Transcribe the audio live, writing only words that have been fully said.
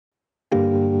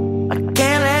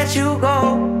let you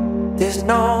go. There's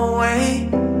no way.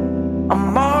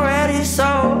 I'm already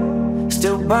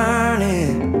still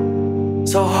burning.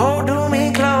 So hold to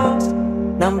me close.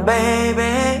 Now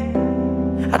baby,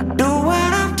 I do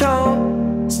what I'm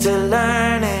told. Still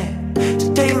learning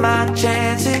to take my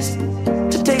chances,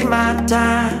 to take my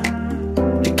time,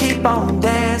 to keep on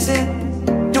dancing,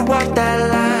 to walk that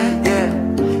line, yeah.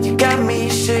 You got me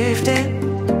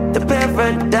shifting the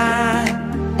paradigm.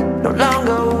 No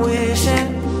longer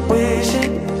wishing,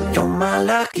 you're my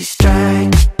lucky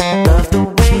strike. Love the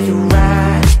way you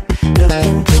ride. Look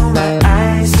into my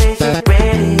eyes, say you're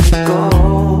ready to go.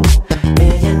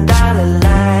 $1,000,000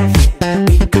 life, yeah.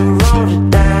 We could roll the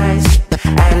dice.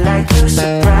 Act like you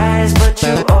surprised, but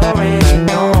you already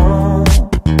know.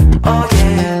 Oh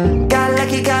yeah, got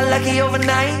lucky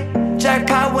overnight.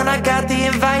 Jackpot when I got the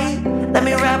invite. Let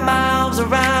me wrap my arms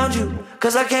around you,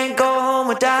 cause I can't go home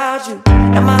without you.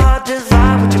 And my heart just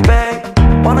vibe with you, babe.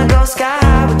 Wanna go sky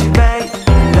high with you, babe.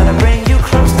 Gotta bring you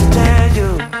close to tell you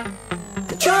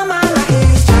that you're my lucky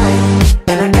strike.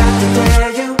 And I got to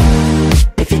tell you,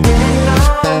 if you didn't know,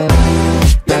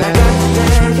 then I got to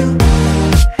tell you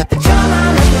that you're my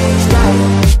lucky strike.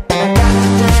 And I got to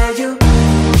tell you,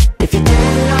 if you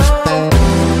didn't know,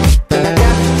 then I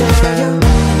got to tell you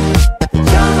that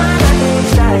you're my lucky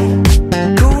strike.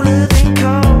 Cooler than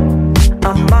cold,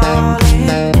 I'm all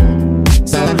in.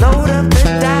 So load up the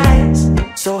dice,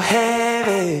 so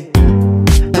heavy.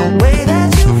 The way that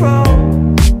you roll,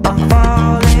 I'm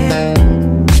falling.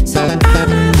 So I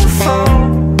never fall,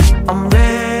 I'm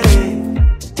ready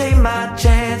to take my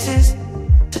chances,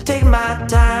 to take my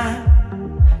time,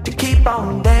 to keep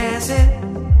on dancing,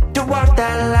 to walk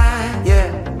that line, yeah.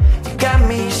 You got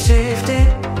me shifting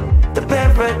the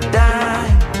paradigm.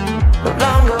 No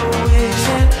longer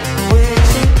wishing,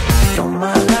 you're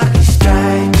my lucky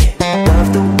strike. Love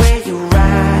the way you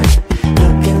ride.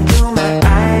 Look into my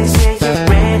eyes, say you're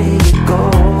ready to go.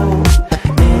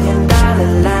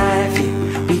 $1,000,000 life,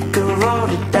 yeah. We could roll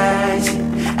the dice,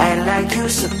 yeah. Act like you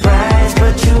surprised,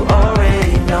 but you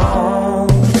already know.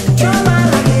 You're my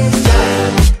lucky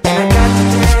strike. And I got to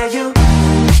tell you,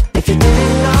 if you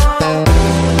didn't know,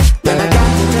 then I got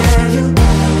to tell you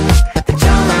that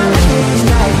you're my lucky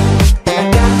strike. And I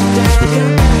got to tell you,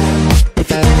 if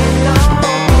you didn't know,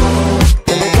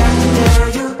 then I got to tell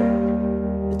you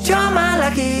that you're my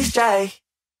lucky strike.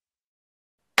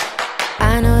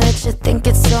 I know that you think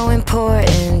it's so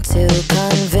important to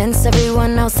convince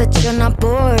everyone else that you're not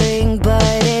boring,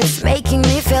 but it's making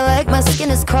me feel like my skin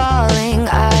is crawling.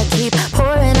 I keep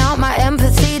pouring out my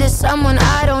empathy to someone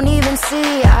I don't even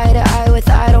see eye to eye with.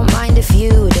 I don't mind if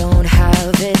you don't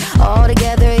have it all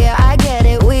together, yeah, I get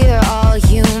it, we're all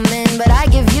human. But I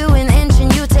give you an inch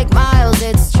and you take miles,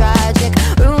 it's tragic,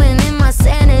 ruining my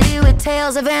sanity with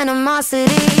tales of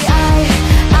animosity.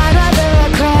 I'd rather I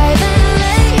cry than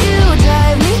let you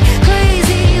drive me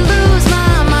crazy, lose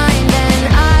my mind, and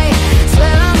I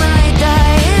swear I might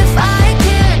die if I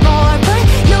cared more. But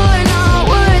you're not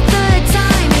worth the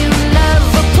time. You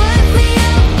never put me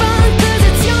up front, cause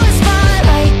it's your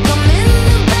spotlight. I'm in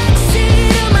the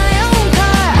backseat of my own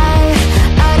car.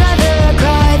 I'd rather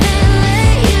cry than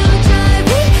let you drive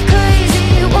me crazy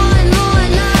one more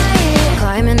night.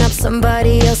 Climbing up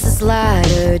somebody else's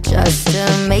ladder just to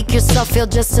make yourself feel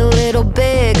just a little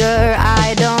bigger.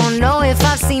 I don't know if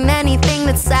I've seen anything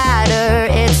that's sadder.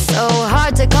 It's so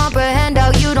hard to comprehend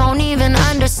how you don't even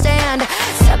understand.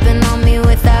 Stepping on me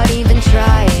without even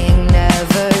trying.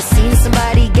 Never seen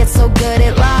somebody get so good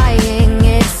at lying.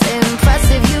 It's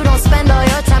impressive you don't spend all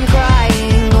your time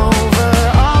crying over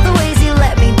all the ways you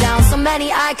let me down. So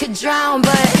many I could drown,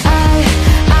 but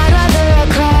I'd rather I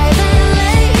cry than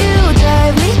let you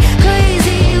drive me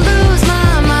crazy, lose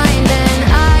my mind, and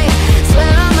I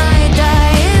swear I might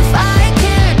die if I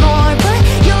cared more. But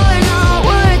you're not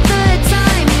worth the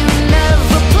time. You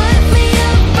never put me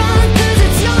up front, cause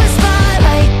it's your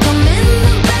spotlight. I'm in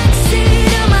the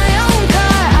backseat of my own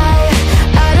car.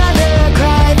 I'd rather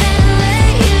cry than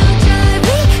let you drive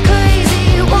me crazy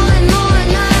one more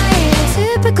night.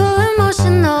 Typical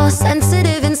emotional,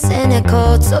 sensitive and cynical.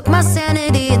 Took my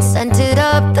sanity and sent it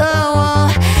up the wall.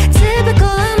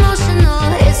 Typical emotional,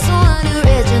 it's so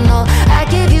unoriginal. I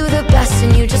gave you the best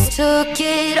and you just took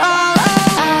it all.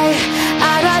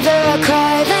 I'd rather I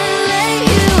cry than let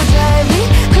you drive me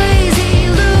crazy,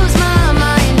 lose my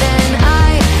mind, and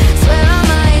I swear I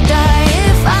might die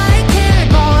if I cared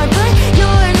more. But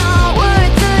you're not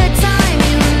worth the time.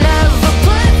 You never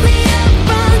put me up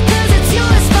front, cause it's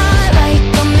your spotlight.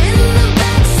 I'm in the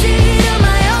backseat of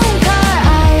my own car.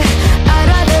 I'd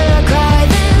rather cry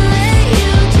than let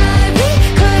you drive me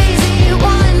crazy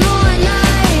one more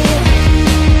night.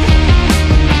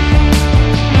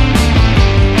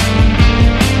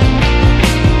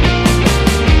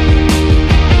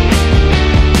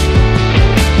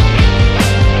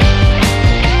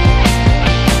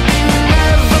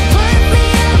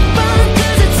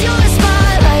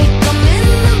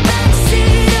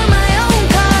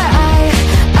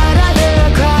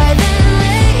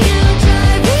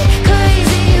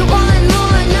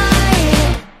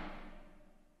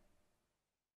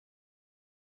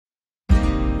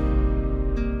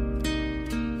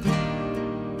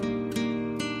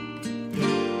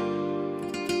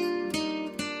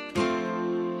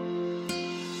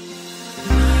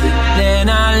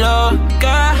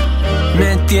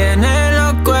 tiene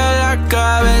loco en la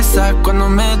cabeza cuando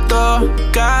me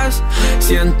tocas.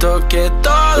 Siento que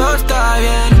todo está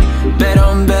bien,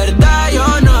 pero en verdad yo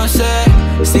no sé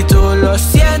si tú lo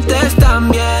sientes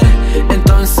también.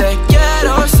 Entonces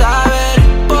quiero saber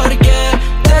por qué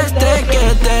desde que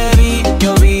te vi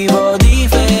yo vivo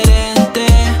diferente.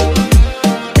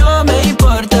 No me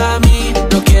importa a mí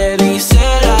lo que dice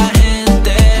la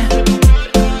gente,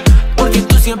 porque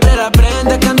tú siempre la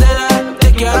prendes candela.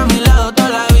 Te quiero a mi lado toda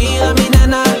la vida, mi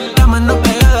nena. La mano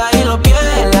pegada y los pies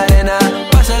en la arena.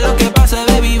 Pase lo que pase,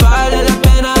 baby, vale la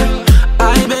pena.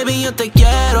 Ay, baby, yo te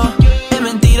quiero. Es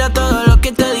mentira todo lo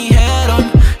que te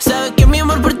dijeron. Sabes que mi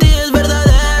amor por ti es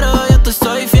verdadero. Yo te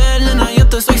soy fiel, nena, yo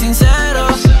te soy sincero.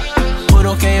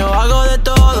 Juro que yo hago de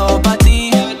todo pa'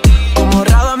 ti. Como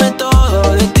rábame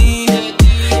todo de ti.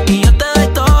 Y yo te doy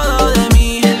todo de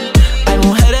mí. Hay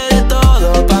mujeres de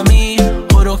todo pa' mí.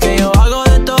 Juro que yo hago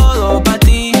de todo pa'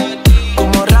 ti.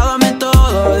 Como rábame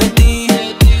todo de ti.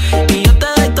 Y yo te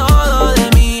doy todo de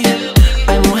mí.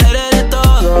 Hay mujeres de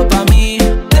todo pa' mí.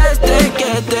 Desde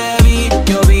que te vi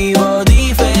yo vivo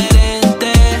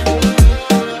diferente.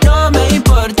 No me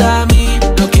importa a mí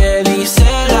lo que dice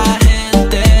la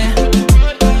gente,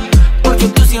 porque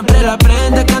tú siempre la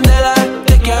prendes candela.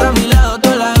 Te quiero a mi lado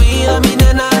toda la vida, mi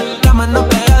nena. La mano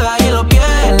pegada y los pies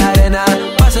en la arena.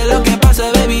 Pase lo que pase,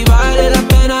 baby, vale la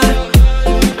pena.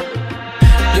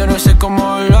 Yo no sé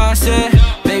cómo lo hace,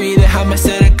 baby, déjame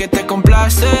ser el que te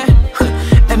complace.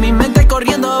 En mi mente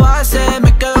corriendo base,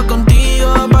 me quedo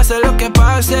contigo, pase lo que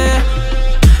pase.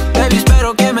 Baby,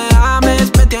 espero que me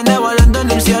ames, me tiene volando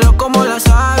en el cielo como las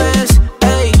aves.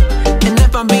 Ey, en el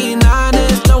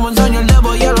Bambinanes, no one's on your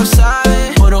level, ya lo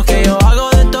sabes. Juro que yo hago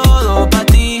de todo pa'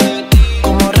 ti,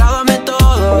 como rábame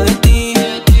todo de ti.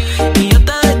 Y yo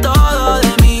te doy todo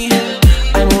de mí,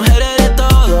 hay mujeres de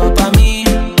todo pa' mí.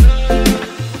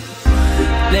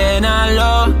 Nena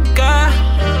loca,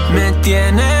 me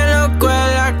tiene loco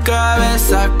en la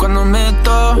cabeza cuando me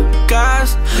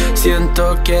tocas.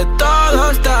 Siento que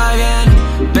todo está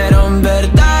bien, pero en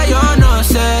verdad yo no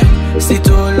sé si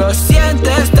tú lo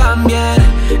sientes también.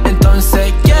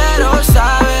 Entonces quiero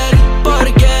saber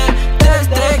por qué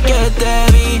desde que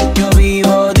te vi yo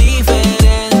vivo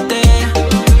diferente.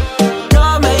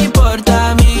 No me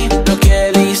importa a mí lo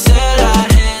que dice la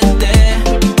gente,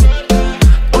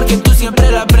 porque tú siempre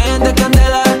la prendes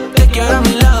candela. Te quiero a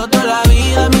mi lado toda la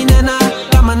vida, mi nena.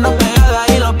 La mano pegada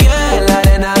y los pies en la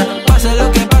arena. Pase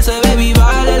lo que pase, baby,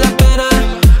 vale la pena,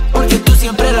 porque tú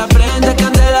siempre la prendes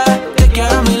candela. Te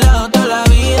quiero a mi lado toda la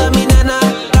vida, mi nena.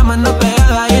 La mano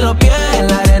pegada y los pies en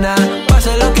la arena.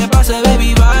 Pase lo que pase,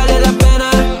 baby, vale la pena.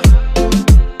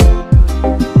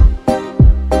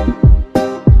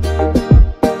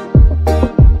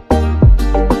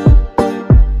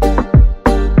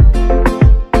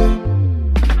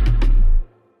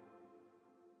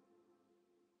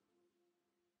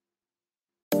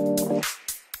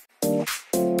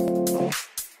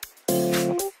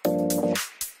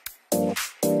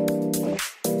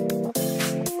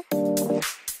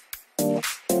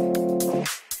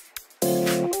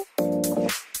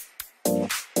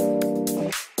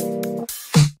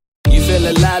 Feel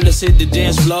alive, let's hit the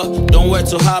dance floor. Don't work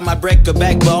too hard, might break a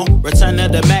backbone. Return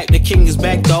of the Mac, the king is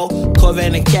back though.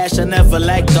 Corvette and cash, I never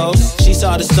lack those. She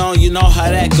saw the stone, you know how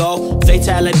that go.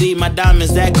 Fatality, my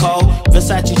diamonds that cold.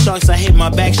 Versace trunks, I hit my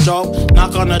backstroke.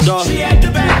 Knock on the door, she at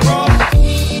the back, bro.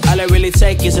 All I really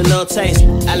take is a little taste.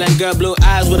 Island girl, blue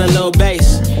eyes with a little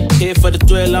bass. Here for the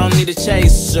thrill, I don't need a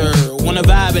chaser. Wanna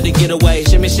vibe it to get away.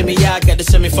 Shimmy, shimmy, yeah, I got the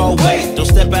semi-fold weight. Don't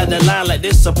step out the line like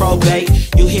this a probate.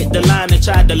 You hit the line and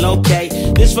try to locate.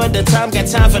 This for the time, got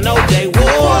time for no day.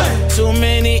 Whoa. Too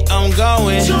many, I'm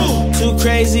going. Too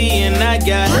crazy and I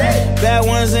got bad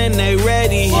ones and they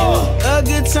ready. A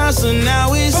good time, so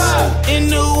now it's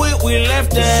into it, we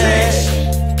left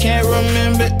that. Can't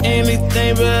remember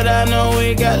anything, but I know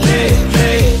we got lit.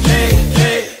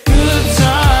 Good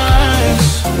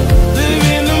times, live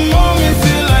in the moment,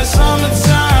 feel like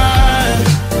summertime.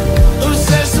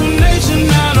 Obsessed with nature,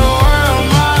 not a world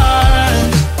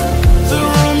mind. The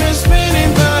room is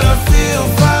spinning, but I feel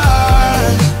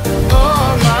fine.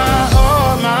 Oh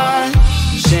my.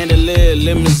 Chandelier,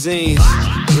 limousines.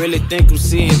 Really think I'm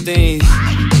seeing things.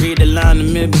 Read the line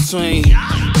in mid-between.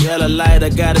 Yellow light, I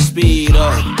gotta speed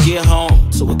up. Get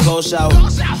home to a cold shower.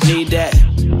 Need that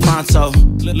pronto.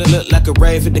 Look like a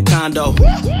rave at the condo.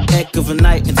 Heck of a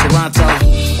night in Toronto.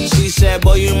 She said,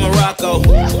 boy, you in Morocco.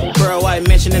 Pearl white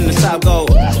mention in the top gold.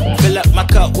 Fill up my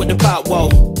cup with the pop, whoa.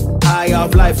 High off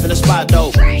of life in the spot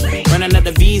though. Running at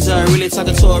the visa, really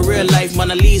talking to a real life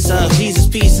Mona Lisa. Jesus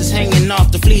pieces hanging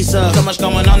off the fleecer. So much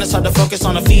going on, it's hard to focus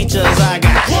on the features. I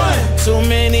got too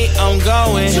many, I'm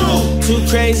going too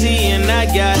crazy, and I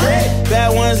got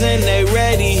bad ones and they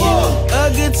ready.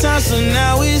 A good time, so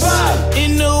now it's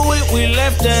into it, we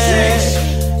left at.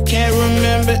 Can't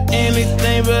remember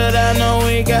anything, but I know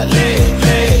we got lit.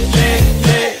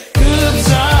 Good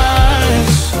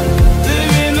times,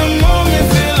 live in the moment,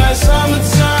 feel like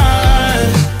summertime.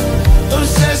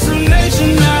 Obsessed with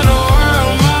nature, not a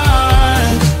world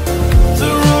mind. The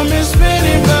room is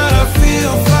spinning, but I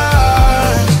feel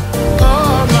fine.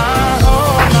 Oh my,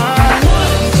 oh my.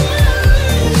 1,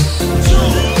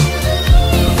 2,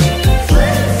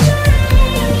 3,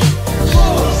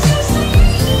 4,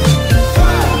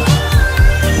 5,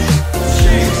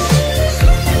 6.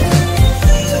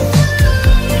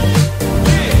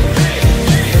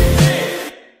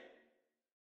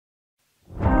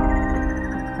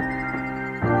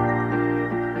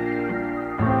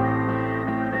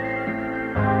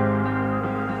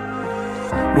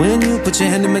 When you put your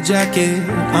hand in my jacket,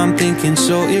 I'm thinking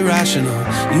so irrational.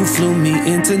 You flew me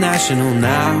international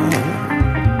now.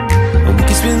 We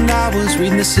can spend hours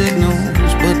reading the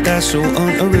signals, but that's so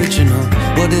unoriginal.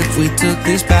 What if we took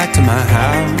this back to my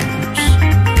house?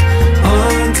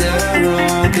 Under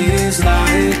all these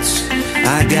lights,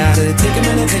 I gotta take a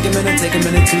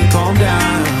minute to calm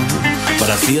down. But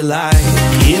I feel like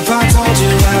if I told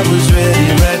you I was ready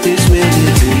right this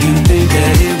minute, do you think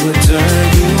that it would turn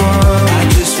you on? I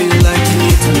just feel like you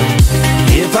need to know.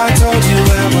 If I told you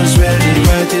I was ready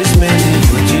right this minute,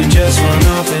 would you just run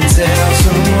off and tell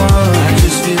someone? I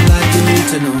just feel like you need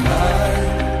to know.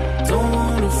 I don't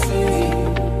wanna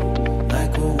feel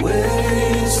like we're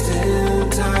wasting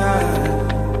time.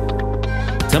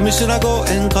 Tell me, should I go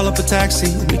and call up a taxi?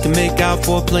 We can make out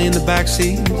for a play in the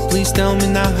backseat. Please tell me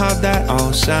now how that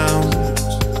all sounds.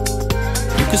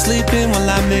 You can sleep in while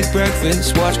I make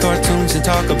breakfast, watch cartoons and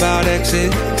talk about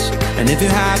exits. And if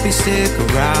you're happy, stick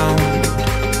around.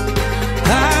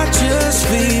 I just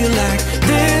feel like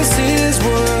this is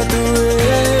worth the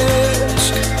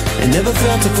risk. I never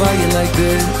felt a fire like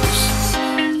this.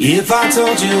 If I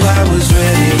told you I was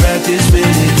ready right this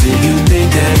minute, do you think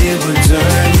that it would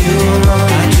turn you on?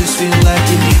 I just feel like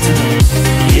you need to know.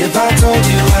 If I told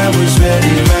you I was ready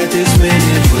right this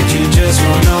minute, would you just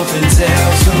run off and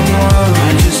tell someone?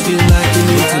 I just feel like you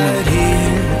need to know. Right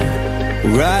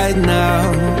here, right now,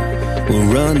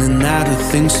 we're running out of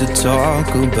things to talk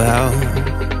about.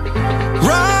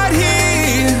 Right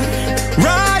here,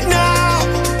 right now,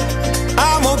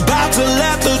 I'm about to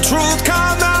let the truth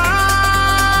come out.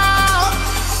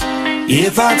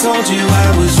 If I told you I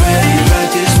was ready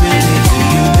right this minute, do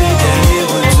you think that it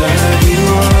would turn you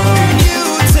on? You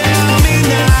tell me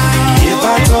now. If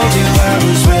I told you I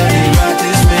was ready right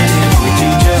this minute, would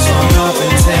you just run off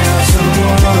and tell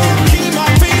someone? Keep my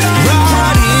feet on the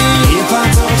ground. If I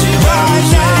told you I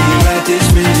was ready right this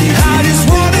minute, I just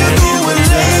wanna go and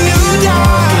lay you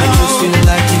down. I just feel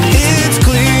like you need to. It's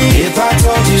clear. If I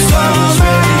told you I was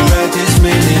ready right this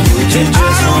minute, would you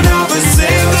just run off and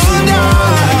tell someone?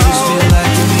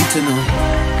 To know.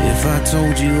 If I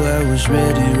told you I was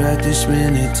ready right this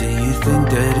minute, do you think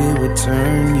that it would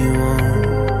turn you on?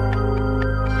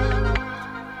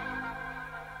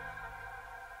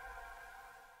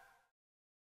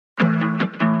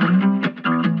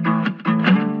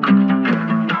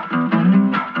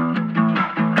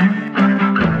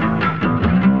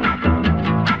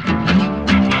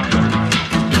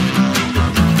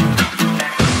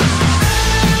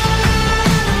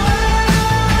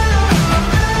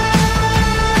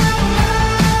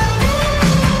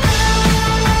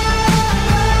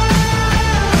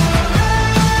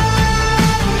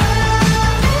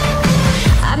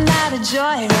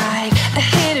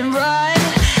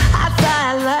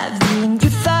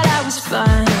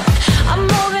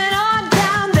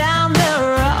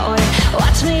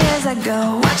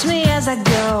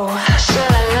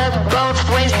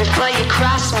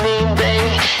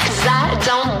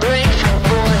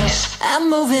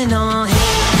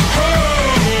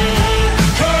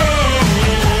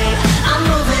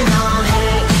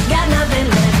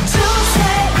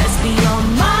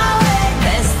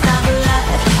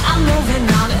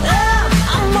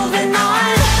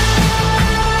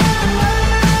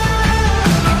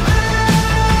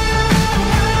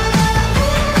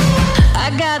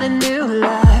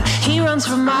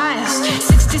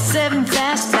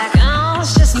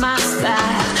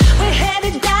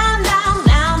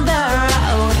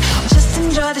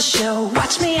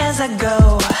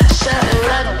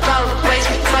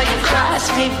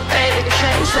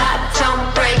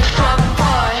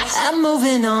 Moving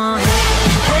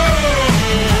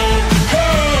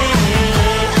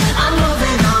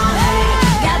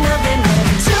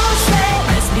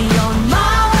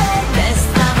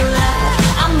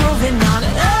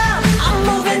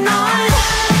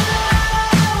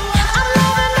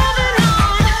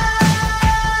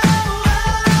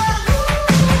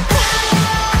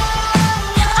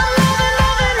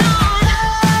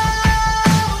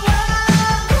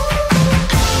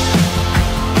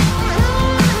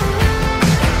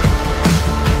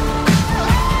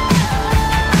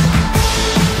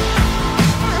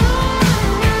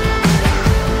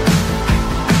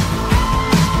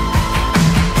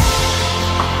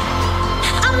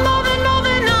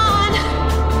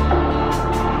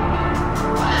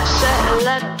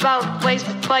both ways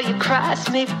before you cross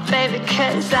me, baby,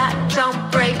 'cause I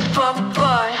don't break for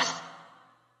boys.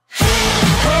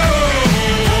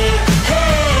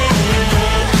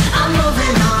 I'm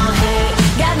moving on, hey,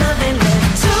 got nothing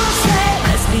left to say.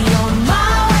 Let's be on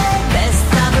my way, best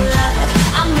of luck.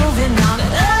 I'm moving on,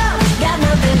 got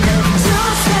nothing left to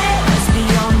say. Let's be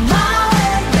on my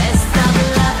way, best of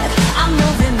luck. I'm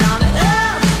moving on,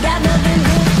 got nothing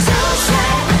left to say.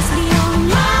 Let's be on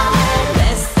my way,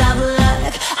 best of luck.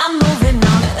 I'm moving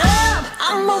on,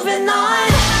 I'm moving on.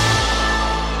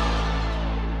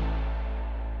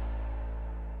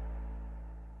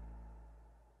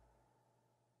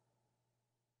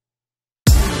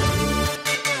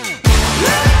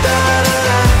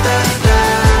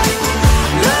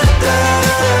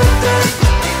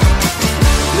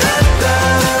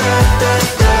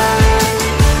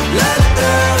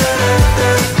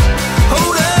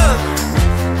 Hold up,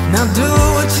 now do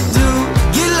what you do.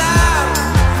 Get loud,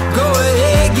 go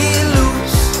ahead, get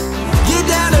loose. Get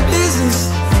down to business,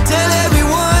 tell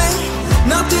everyone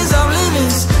nothing's off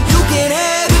limits. You can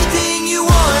have anything you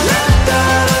want.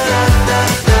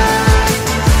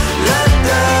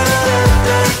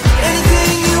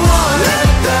 Anything you want.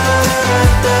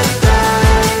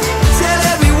 Tell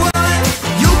everyone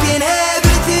you can have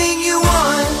anything you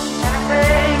want.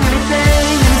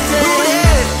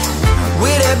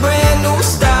 With that brand new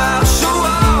style, show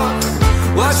off,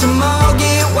 watch them all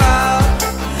get wild.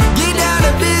 Get down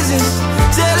to business,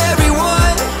 tell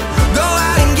everyone, go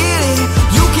out and get it.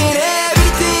 You can have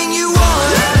anything you want.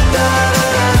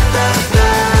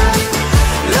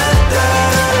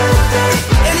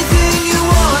 Anything you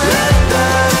want.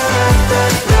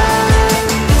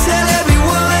 Tell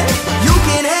everyone, you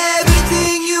can have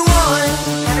anything you want.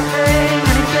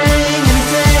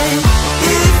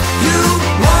 If you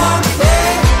want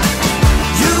it,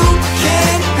 you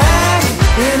can have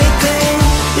anything.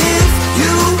 If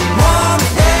you want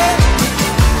it,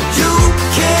 you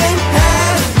can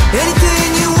have anything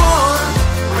you want.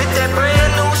 With that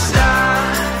brand new style,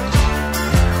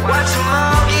 watch them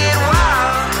all get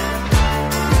wild.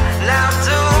 Now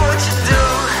do what you do.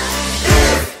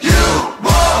 If you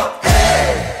want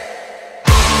it.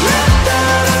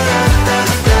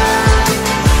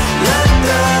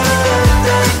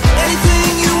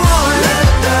 Anything you want.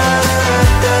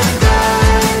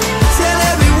 Tell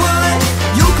everyone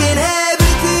you can have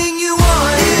anything you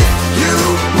want. If you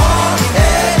want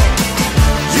it,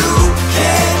 you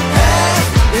can have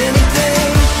anything.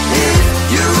 If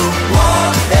you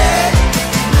want it,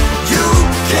 you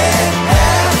can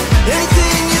have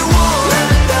anything you want.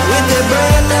 With that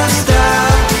brand new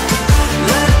style,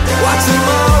 watch them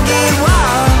all get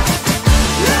wild.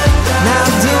 Now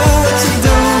do what you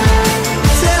do.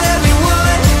 Tell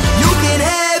everyone you can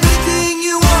have anything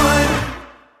you want.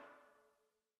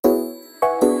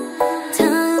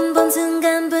 처음 본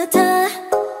순간부터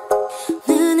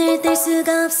눈을 뗄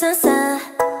수가 없었어.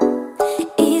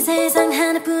 이 세상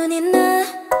하나뿐인 너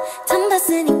처음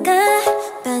봤으니까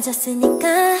빠졌으니까.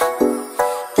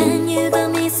 Then you got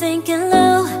me sinking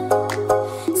low.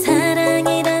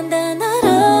 사랑이란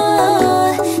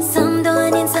단어로 섬도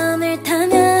아닌 섬을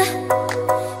타며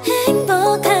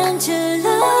행복한 줄로.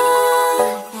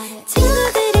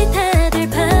 친구들이 다들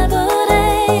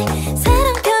바보래.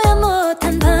 사랑 표현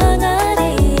못한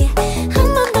벙어리.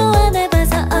 한 번도 안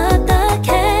해봐서 어떡해.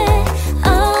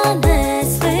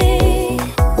 Honestly,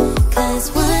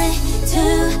 'cause 1,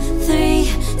 2, 3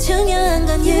 중요한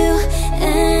건 you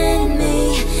and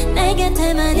me. 내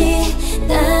곁에만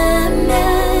있다면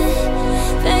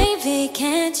baby,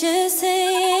 can't you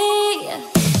see?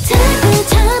 자꾸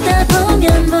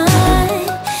쳐다보면 boy,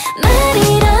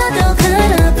 말이라도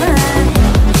걸어봐.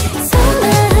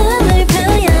 속마음을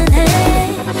표현해.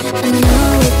 I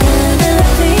know it's gonna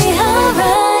be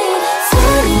alright.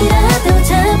 손이라도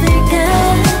잡을까,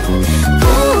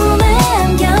 몸에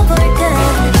안겨볼까.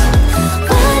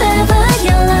 Whatever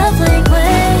your love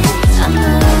language, I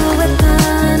know it's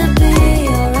gonna be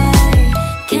alright.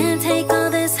 Can't take all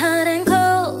this hot and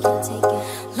cold.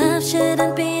 Love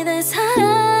shouldn't be this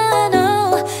hard.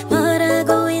 No,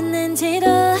 뭐라고 있는지도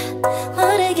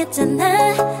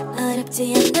모르겠잖아.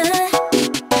 어렵지 않아.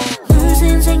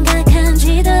 무슨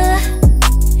생각한지도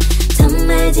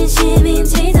정말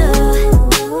진심인지도.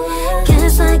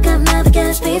 Guess like I've never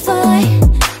guessed before.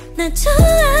 나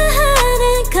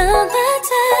좋아하는 건 맞아.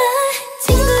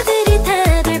 친구들이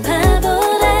다들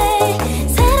바보래.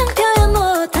 사랑 표현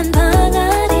못한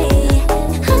벙어리.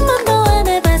 한 번도 안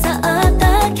해봐서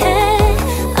어떡해.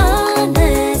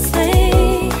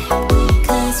 Honestly,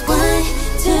 'cause 1,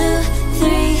 2,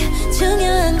 3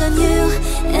 중요한 건 you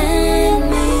and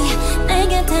me. 내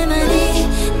곁에만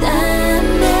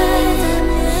있다면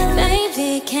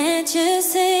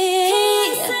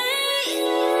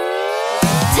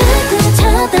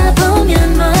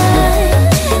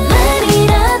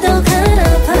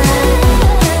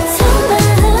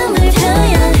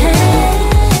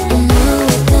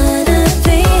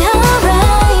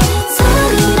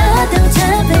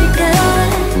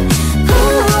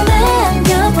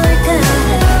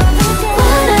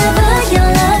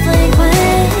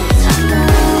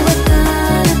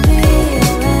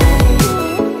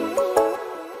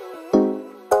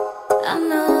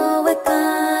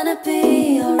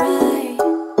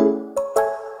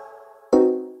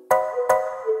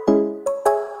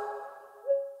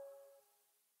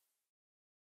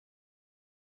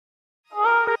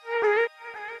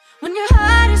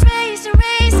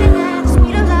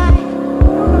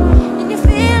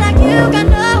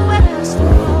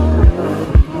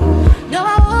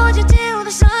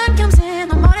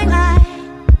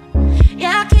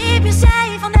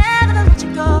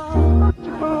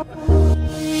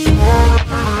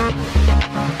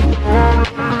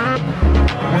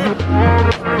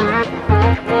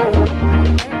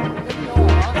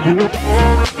When your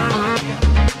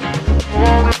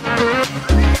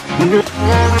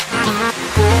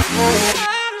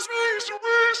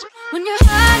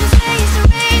heart is racing,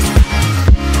 racing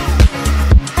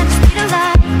at the speed of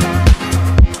light.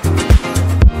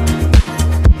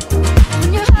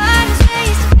 When your heart is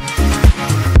racing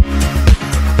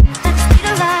at the speed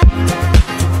of light.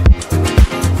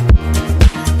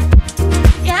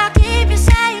 Yeah, I'll keep you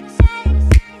safe.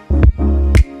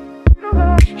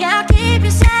 Yeah, I'll keep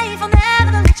you safe. I'll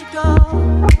never let you go.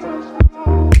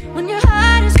 When your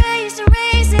heart is racing,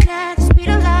 racing at the speed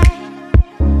of light.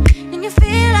 And you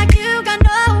feel like you got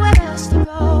nowhere else to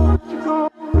go.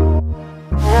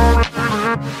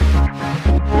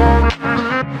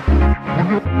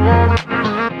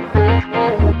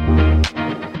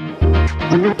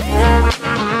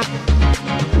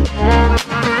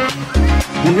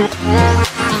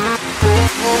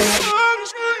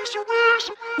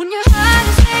 When your heart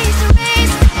is racing,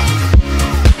 racing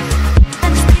at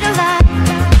the speed of light.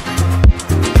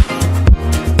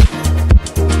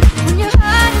 When your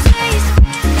heart is racing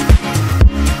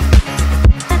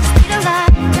at the speed of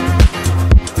light.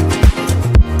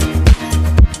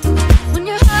 When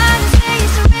your heart is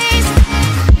racing, racing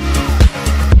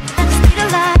at the speed of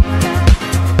light.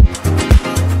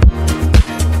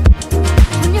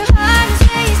 When your heart is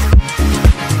racing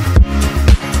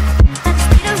at the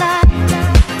speed of light.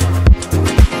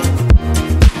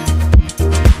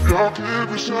 I'll keep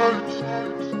you safe.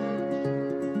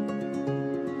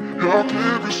 I'll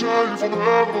keep you safe. I'll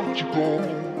never let you go.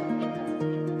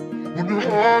 When your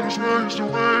heart is racing,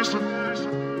 racing,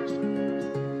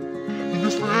 and you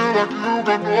feel like you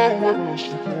got nowhere else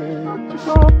to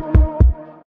go.